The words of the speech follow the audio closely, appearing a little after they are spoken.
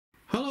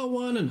Hello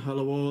one and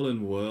hello all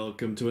and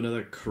welcome to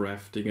another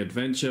crafting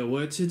adventure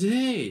where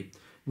today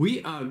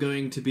we are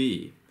going to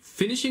be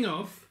finishing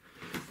off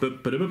our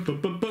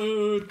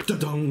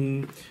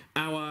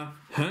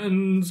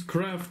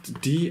Handscraft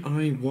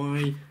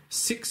DIY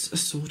 6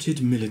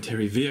 assorted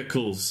military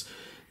vehicles.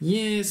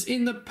 Yes,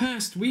 in the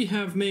past we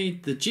have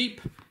made the Jeep,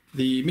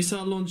 the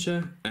missile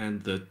launcher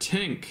and the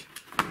tank,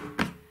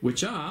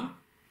 which are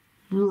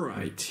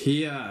right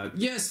here.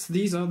 Yes,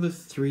 these are the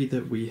 3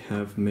 that we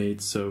have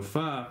made so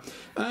far.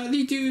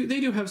 They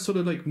do have sort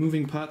of like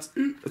moving parts.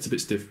 That's a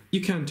bit stiff.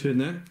 You can turn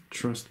that,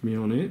 trust me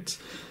on it.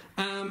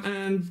 You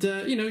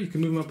know, you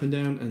can move them up and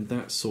down and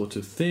that sort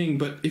of thing.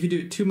 But if you do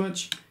it too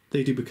much,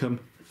 they do become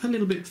a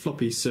little bit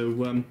floppy.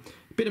 So a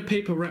bit of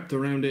paper wrapped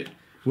around it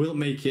will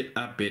make it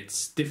a bit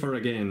stiffer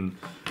again.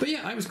 But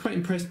yeah, I was quite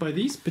impressed by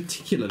these,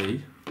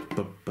 particularly.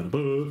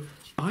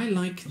 I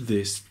like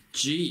this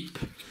Jeep.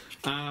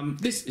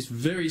 This is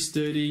very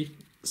sturdy.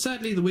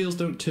 Sadly, the wheels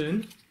don't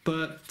turn,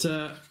 but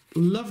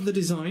love the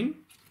design.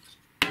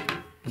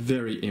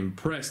 Very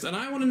impressed. And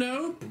I want to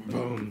know,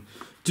 boom,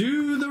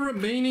 do the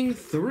remaining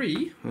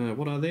 3,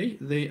 what are they?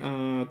 They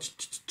are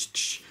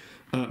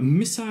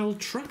missile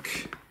truck,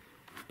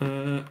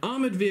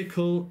 armoured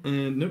vehicle,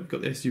 and nope,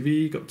 got the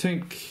SUV, got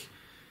tank,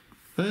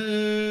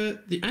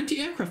 the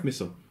anti-aircraft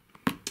missile.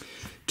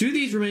 Do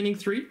these remaining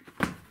 3,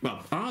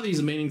 well, are these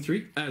remaining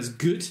 3 as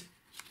good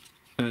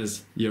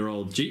as your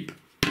old Jeep,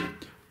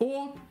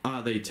 or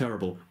are they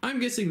terrible? I'm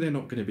guessing they're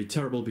not going to be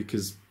terrible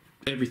because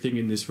everything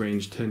in this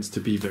range tends to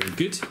be very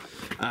good.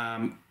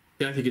 I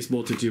think it's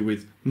more to do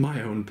with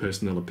my own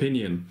personal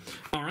opinion.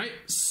 Alright,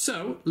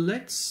 so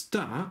let's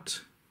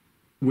start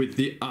with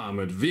the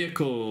armoured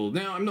vehicle.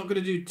 Now, I'm not going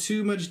to do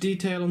too much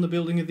detail on the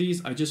building of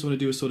these. I just want to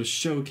do a sort of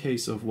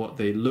showcase of what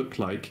they look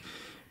like.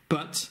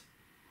 But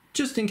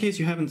just in case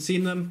you haven't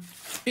seen them,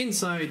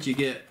 inside you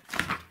get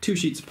 2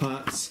 sheets of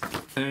parts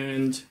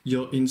and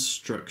your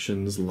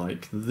instructions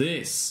like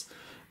this.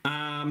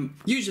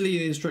 Usually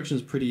the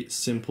instructions are pretty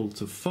simple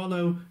to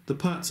follow. The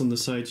parts on the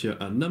side here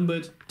are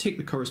numbered. Take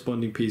the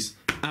corresponding piece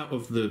out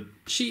of the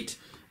sheet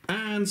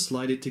and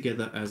slide it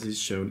together as is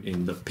shown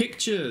in the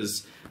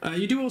pictures.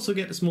 You do also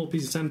get a small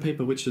piece of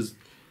sandpaper which has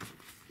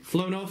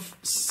flown off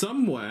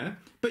somewhere,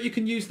 but you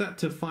can use that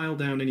to file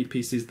down any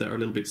pieces that are a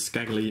little bit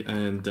scaggly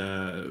and,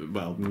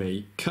 well,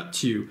 may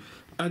cut you.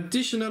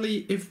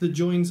 Additionally, if the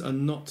joins are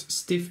not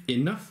stiff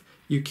enough,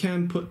 you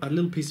can put a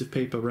little piece of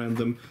paper around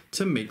them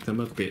to make them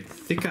a bit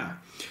thicker.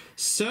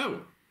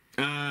 So,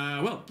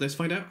 well, let's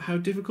find out how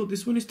difficult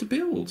this one is to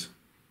build.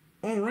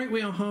 Alright,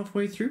 we are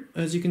halfway through.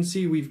 As you can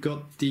see, we've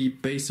got the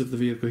base of the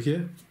vehicle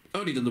here.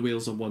 Only done the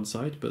wheels on one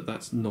side, but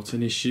that's not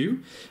an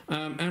issue.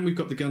 And we've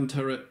got the gun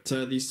turret.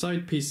 The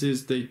side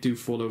pieces, they do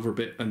fall over a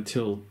bit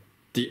until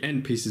the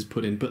end piece is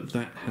put in, but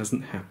that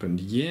hasn't happened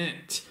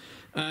yet.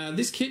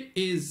 This kit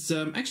is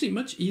actually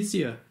much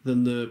easier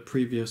than the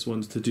previous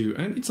ones to do,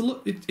 and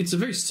it's a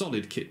very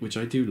solid kit, which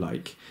I do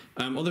like.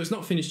 Although it's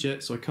not finished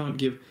yet, so I can't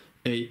give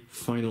a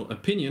final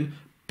opinion.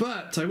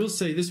 But I will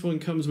say this one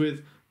comes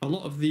with a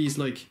lot of these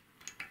like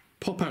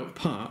pop-out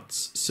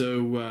parts,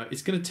 so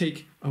it's going to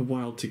take a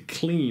while to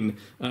clean.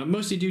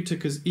 Mostly due to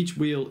because each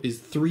wheel is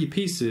 3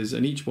 pieces,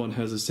 and each one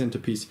has a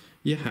centerpiece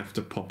you have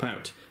to pop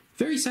out.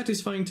 Very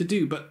satisfying to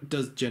do, but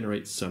does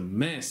generate some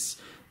mess.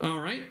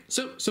 Alright,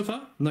 so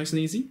far, nice and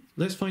easy.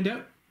 Let's find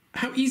out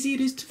how easy it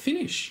is to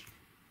finish.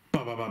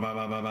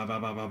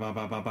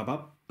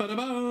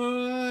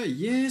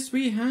 Yes,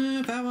 we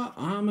have our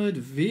armoured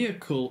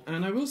vehicle,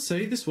 and I will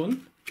say this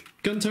one,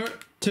 gun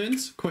turret,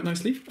 turns quite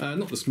nicely.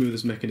 Not the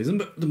smoothest mechanism,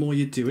 but the more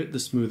you do it, the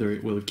smoother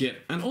it will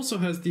get. And also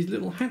has these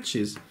little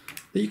hatches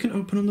that you can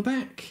open on the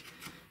back.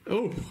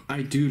 Oh,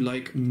 I do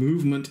like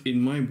movement in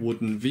my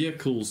wooden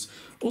vehicles.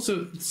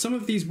 Also, some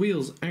of these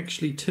wheels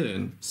actually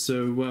turn,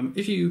 so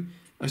if you,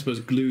 I suppose,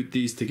 glued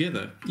these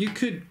together, you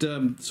could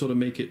sort of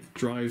make it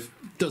drive.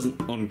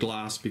 Doesn't on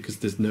glass because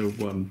there's no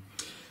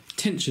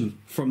tension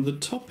from the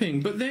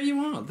topping. But there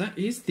you are. That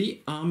is the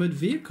armoured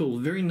vehicle.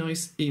 Very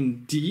nice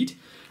indeed.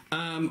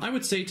 I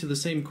would say to the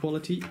same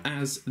quality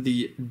as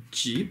the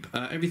Jeep.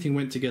 Everything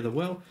went together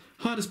well.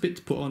 Hardest bit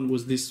to put on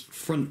was this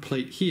front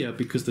plate here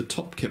because the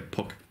top kept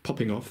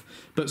popping off.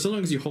 But so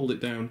long as you hold it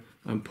down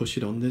and push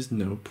it on, there's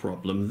no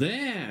problem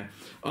there.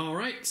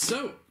 Alright,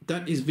 so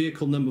that is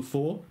vehicle number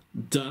 4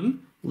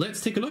 done.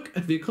 Let's take a look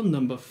at vehicle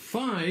number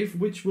 5,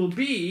 which will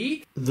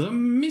be the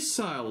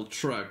missile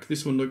truck.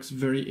 This one looks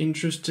very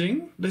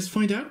interesting. Let's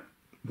find out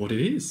what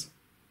it is.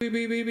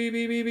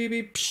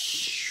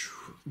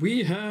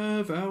 We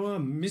have our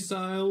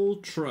missile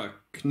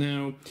truck.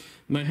 Now,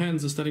 my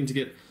hands are starting to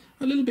get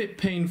a little bit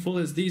painful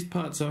as these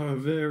parts are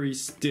very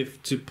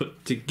stiff to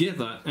put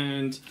together,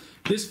 and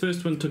this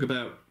first one took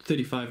about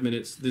 35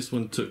 minutes, this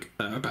one took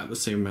about the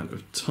same amount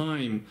of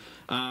time.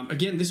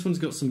 Again, this one's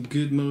got some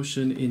good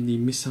motion in the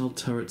missile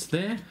turrets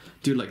there.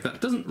 Do like that.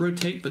 Doesn't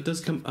rotate, but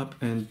does come up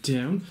and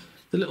down.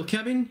 The little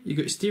cabin, you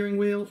got your steering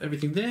wheel,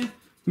 everything there.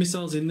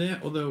 Missiles in there,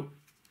 although...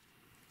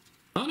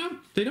 Oh no,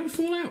 they don't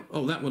fall out.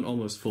 Oh, that one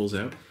almost falls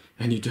out.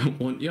 and you don't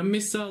want your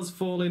missiles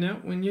falling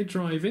out when you're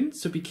driving,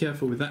 so be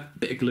careful with that.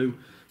 Bit of glue,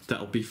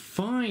 that'll be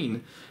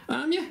fine.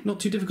 Yeah, not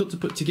too difficult to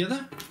put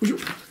together.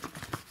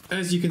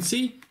 As you can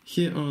see,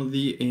 here are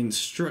the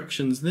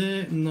instructions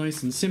there,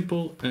 nice and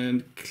simple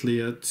and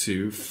clear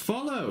to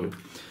follow.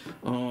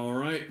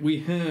 Alright, we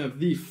have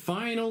the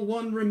final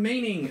one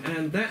remaining,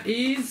 and that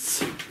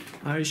is,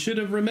 I should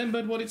have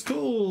remembered what it's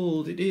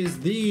called. It is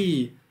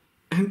the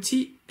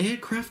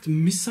anti-aircraft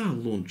missile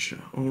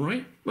launcher.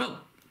 Alright,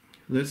 well,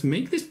 let's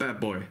make this bad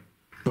boy.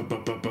 Pew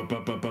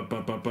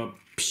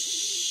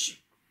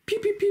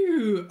pew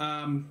pew.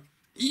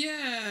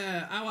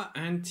 Yeah, our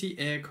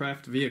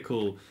anti-aircraft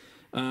vehicle.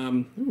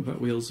 Ooh, that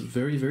wheel's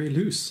very, very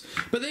loose.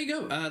 But there you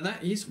go,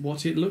 that is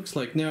what it looks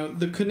like. Now,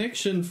 the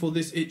connection for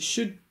this, it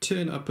should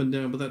turn up and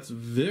down, but that's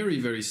very,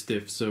 very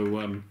stiff,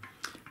 so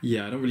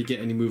yeah, I don't really get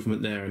any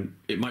movement there, and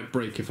it might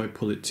break if I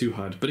pull it too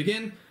hard. But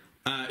again,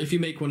 if you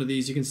make one of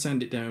these, you can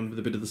sand it down with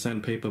a bit of the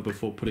sandpaper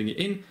before putting it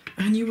in,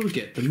 and you will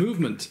get the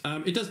movement.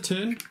 It does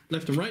turn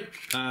left and right,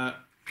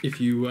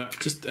 if you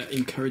just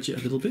encourage it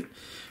a little bit,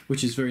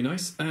 which is very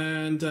nice.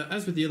 And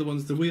as with the other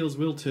ones, the wheels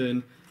will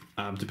turn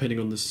depending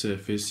on the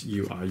surface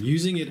you are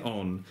using it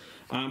on.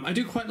 I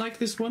do quite like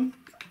this one,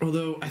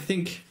 although I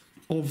think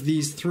of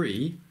these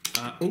three,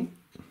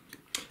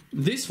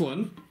 this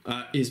one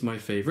is my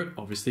favourite,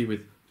 obviously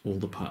with all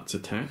the parts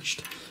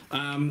attached.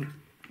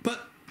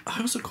 But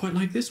I also quite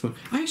like this one.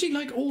 I actually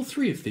like all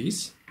three of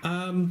these.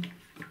 I'll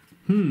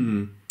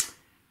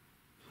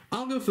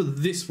go for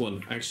this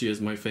one actually as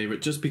my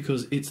favourite, just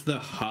because it's the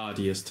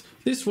hardiest.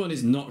 This one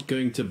is not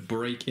going to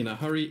break in a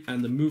hurry,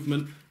 and the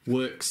movement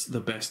works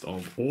the best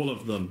of all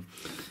of them.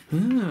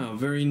 Ah,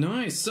 very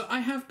nice. So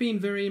I have been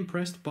very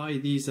impressed by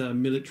these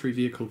military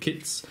vehicle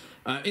kits.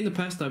 In the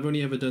past, I've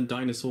only ever done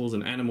dinosaurs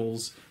and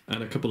animals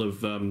and a couple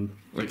of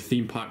like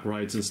theme park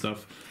rides and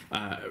stuff,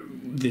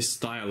 this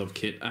style of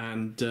kit,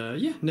 and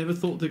yeah, never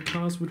thought that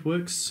cars would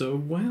work so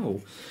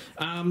well.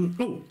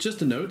 Oh, just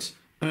a note,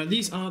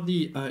 these are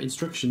the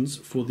instructions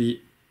for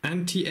the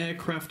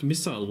anti-aircraft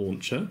missile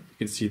launcher. You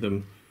can see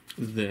them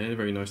there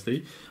very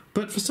nicely.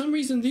 But for some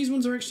reason, these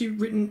ones are actually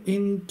written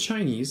in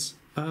Chinese,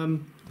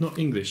 not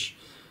English.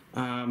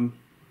 But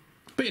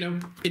you know,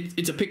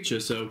 it's a picture,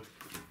 so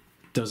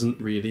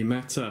doesn't really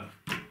matter.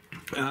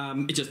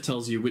 It just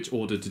tells you which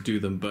order to do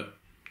them, but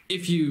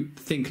if you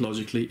think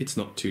logically, it's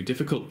not too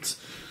difficult.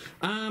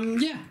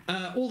 Yeah,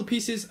 all the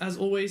pieces, as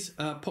always,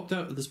 popped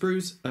out of the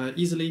sprues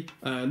easily.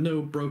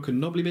 No broken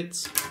knobbly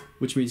bits,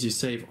 which means you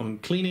save on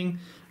cleaning.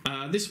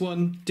 This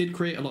one did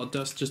create a lot of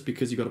dust just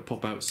because you've got to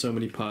pop out so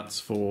many parts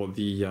for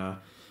the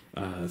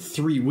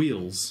 3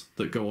 wheels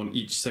that go on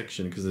each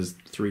section, because there's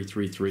 3,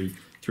 3, 3,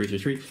 3, 3,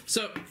 3.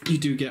 So you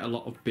do get a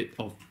lot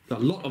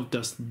of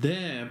dust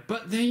there.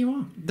 But there you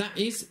are. That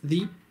is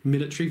the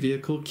military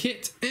vehicle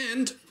kit.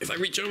 And if I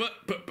reach over,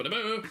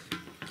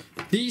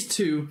 these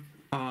two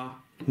are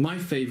my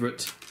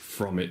favourite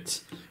from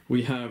it.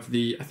 We have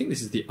the, I think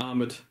this is the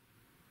armoured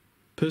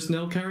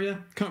personnel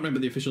carrier. Can't remember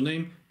the official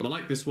name, but I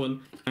like this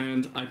one,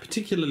 and I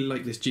particularly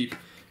like this Jeep.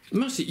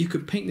 Mostly, you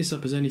could paint this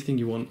up as anything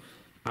you want.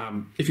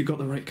 If you've got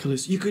the right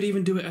colours, you could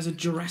even do it as a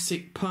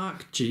Jurassic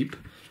Park Jeep,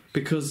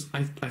 because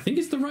I think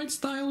it's the right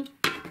style.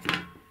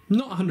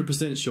 Not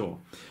 100% sure.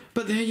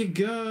 But there you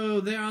go.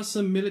 There are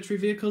some military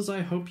vehicles.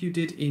 I hope you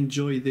did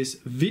enjoy this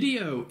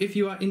video. If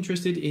you are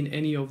interested in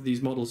any of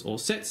these models or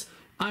sets,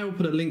 I will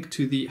put a link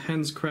to the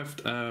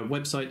Handscraft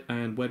website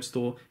and web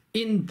store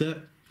in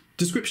the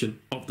description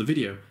of the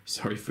video.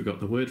 Sorry, forgot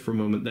the word for a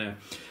moment there.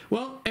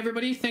 Well,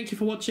 everybody, thank you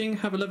for watching.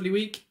 Have a lovely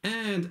week,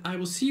 and I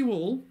will see you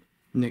all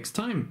next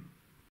time.